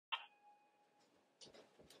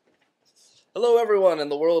Hello everyone in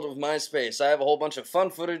the world of MySpace. I have a whole bunch of fun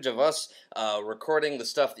footage of us recording the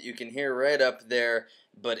stuff that you can hear right up there,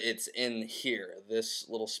 but it's in here, this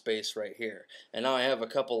little space right here. And now I have a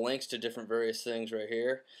couple links to different various things right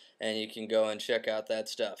here, and you can go and check out that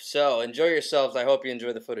stuff. So enjoy yourselves. I hope you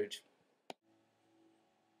enjoy the footage.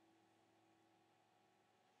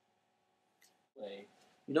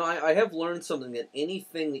 You know, I have learned something, that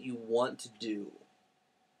anything that you want to do,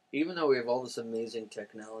 even though we have all this amazing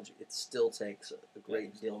technology, it still takes a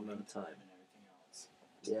great deal amount of time. And everything else.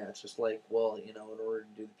 Yeah, it's just like, well, you know, in order to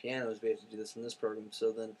do the pianos, we have to do this in this program,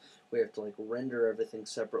 so then we have to, like, render everything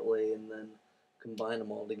separately and then combine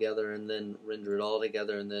them all together and then render it all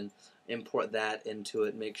together and then import that into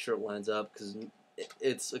it, make sure it lines up, because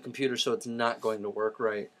it's a computer, so it's not going to work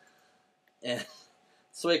right. And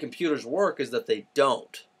the way computers work is that they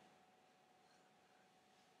don't.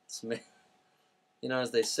 You know,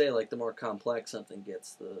 as they say, like, the more complex something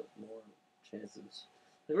gets, the more chances.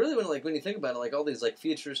 Like, really, when you think about it, like, all these, like,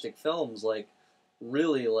 futuristic films, like,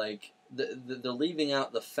 really, like, they're leaving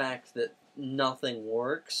out the fact that nothing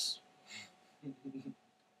works.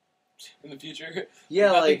 In the future?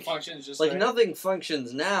 Yeah, nothing functions just like, right. Nothing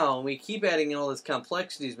functions now, and we keep adding in all this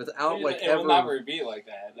complexities without, like, it will never be like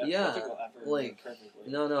that. Yeah, will ever like, work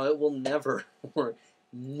perfectly. No, it will never work.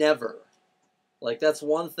 Never. Like, that's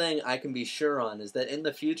one thing I can be sure on, is that in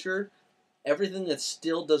the future, everything that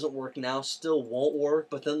still doesn't work now still won't work,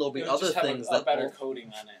 but then there'll be other things that better coding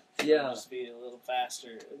on it. Yeah. It'll just be a little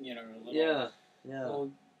faster, you know, a little, yeah.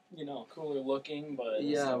 little, you know, cooler looking, but...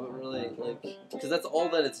 Yeah, but really, like, because that's all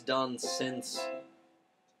that it's done since,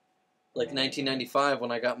 like, 1995,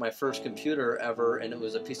 when I got my first computer ever, and it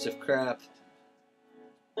was a piece of crap,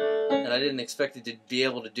 and I didn't expect it to be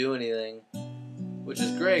able to do anything. Which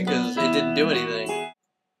is great, because it didn't do anything.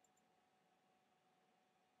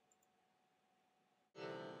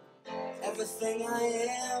 Everything I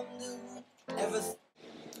am, everything.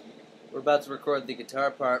 We're about to record the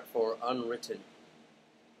guitar part for Unwritten.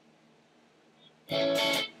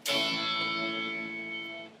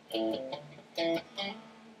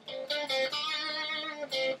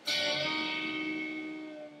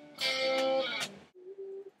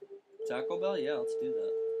 Taco Bell? Yeah, let's do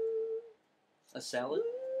that. A salad?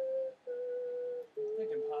 I'm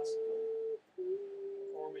thinking possibly.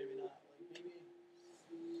 Or maybe not. Like, maybe...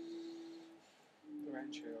 the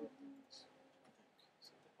ranchero things.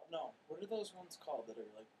 No, what are those ones called that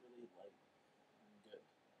are, like, really, like,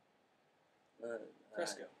 good?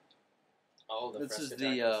 Fresco. Oh, the this Fresco is tacos.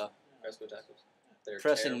 the, Fresco tacos. They're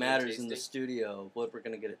pressing matters tasty. in the studio. What we're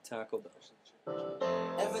gonna get at Taco Bell.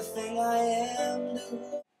 Everything I am.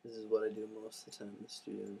 This is what I do most of the time in the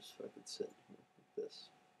studio. Just fucking sit here like this.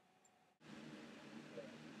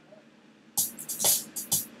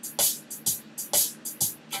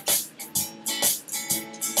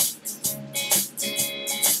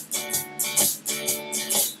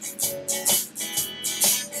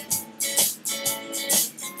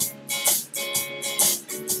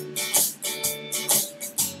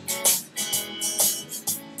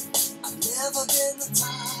 Never been the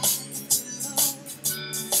type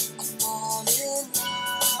to fall in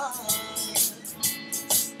love,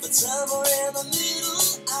 but somewhere in the middle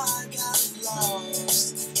I got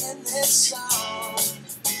lost in this song.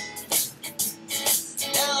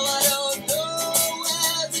 Now I don't know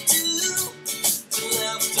where to do,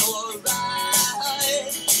 left or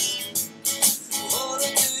right. What do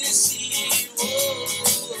you see?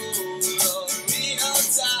 Whoa, real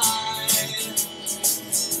time.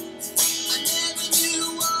 I never knew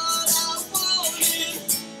what I wanted,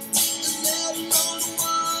 let alone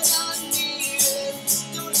what I needed.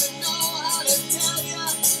 Don't even know how to tell you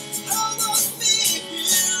how I feel.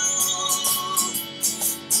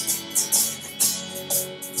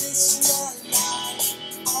 This is my life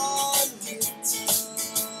unwritten.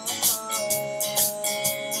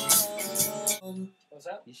 What's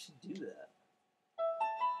that? You should do that.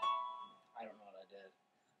 I don't know what I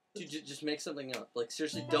did. Dude, just make something up. Like,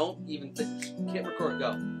 seriously, don't even think. Can't record,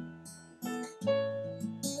 go.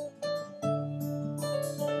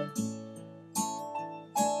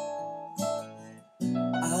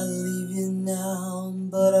 I'll leave you now,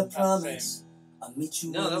 but I promise I'll meet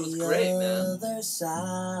you on the other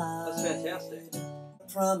side. That's fantastic. I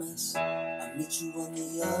promise I'll meet you on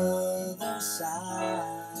the other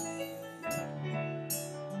side.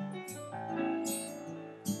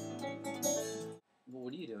 Well,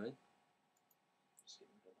 what are you doing? Just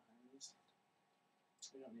getting rid of the harmonies.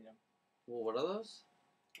 We don't need them. Well, what are those?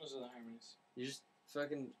 Those are the harmonies. You just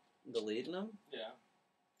fucking deleting them? Yeah.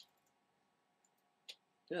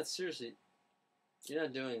 Yeah, seriously. You're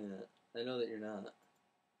not doing that. I know that you're not.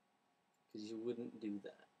 because you wouldn't do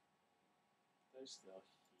that. They're still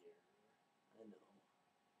here. I know.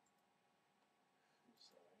 I'm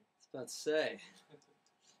sorry. I was about to say,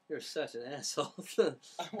 you're such an asshole.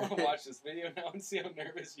 I want to watch this video now and see how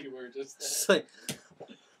nervous you were just It's then. like,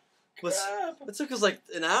 what's, Crap! it took us like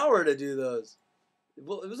an hour to do those.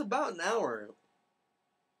 Well, it was about an hour.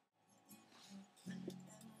 When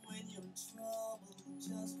you're in trouble,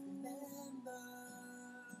 just remember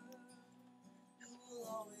you will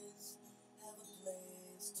always have a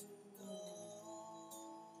place to go.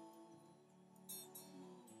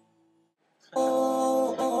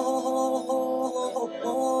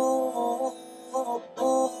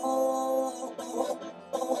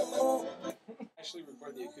 Actually,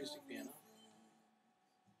 record the acoustic piano.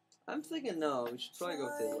 I'm thinking no, we should probably go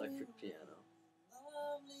with the electric piano.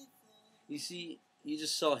 You see, you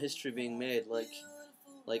just saw history being made. Like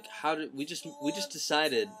how did we just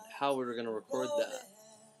decided how we were gonna record that?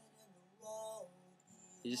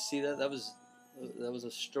 You just see that? That was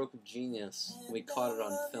a stroke of genius. We caught it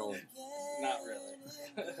on film. Not really.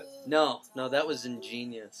 No, that was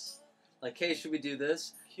ingenious. Like, hey, should we do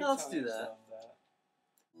this? Keep No, let's telling do that. yourself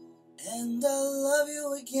that. And I'll love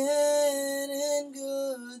you again in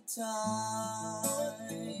good time.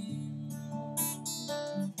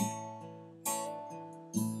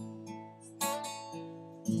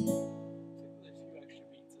 Take a few extra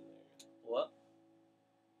beats in there. What?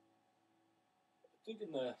 I think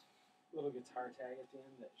in the little guitar tag at the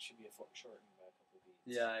end, that should be shortened by a couple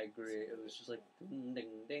beats. Yeah, I agree. It was just like ding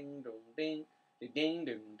ding ding dong ding ding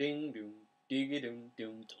ding ding ding ding ding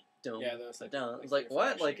ding ding. Yeah, that was like. Down. It was like,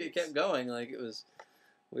 what? Like, it kept going. Like, it was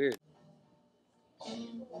weird.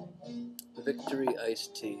 Victory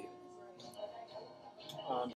iced tea.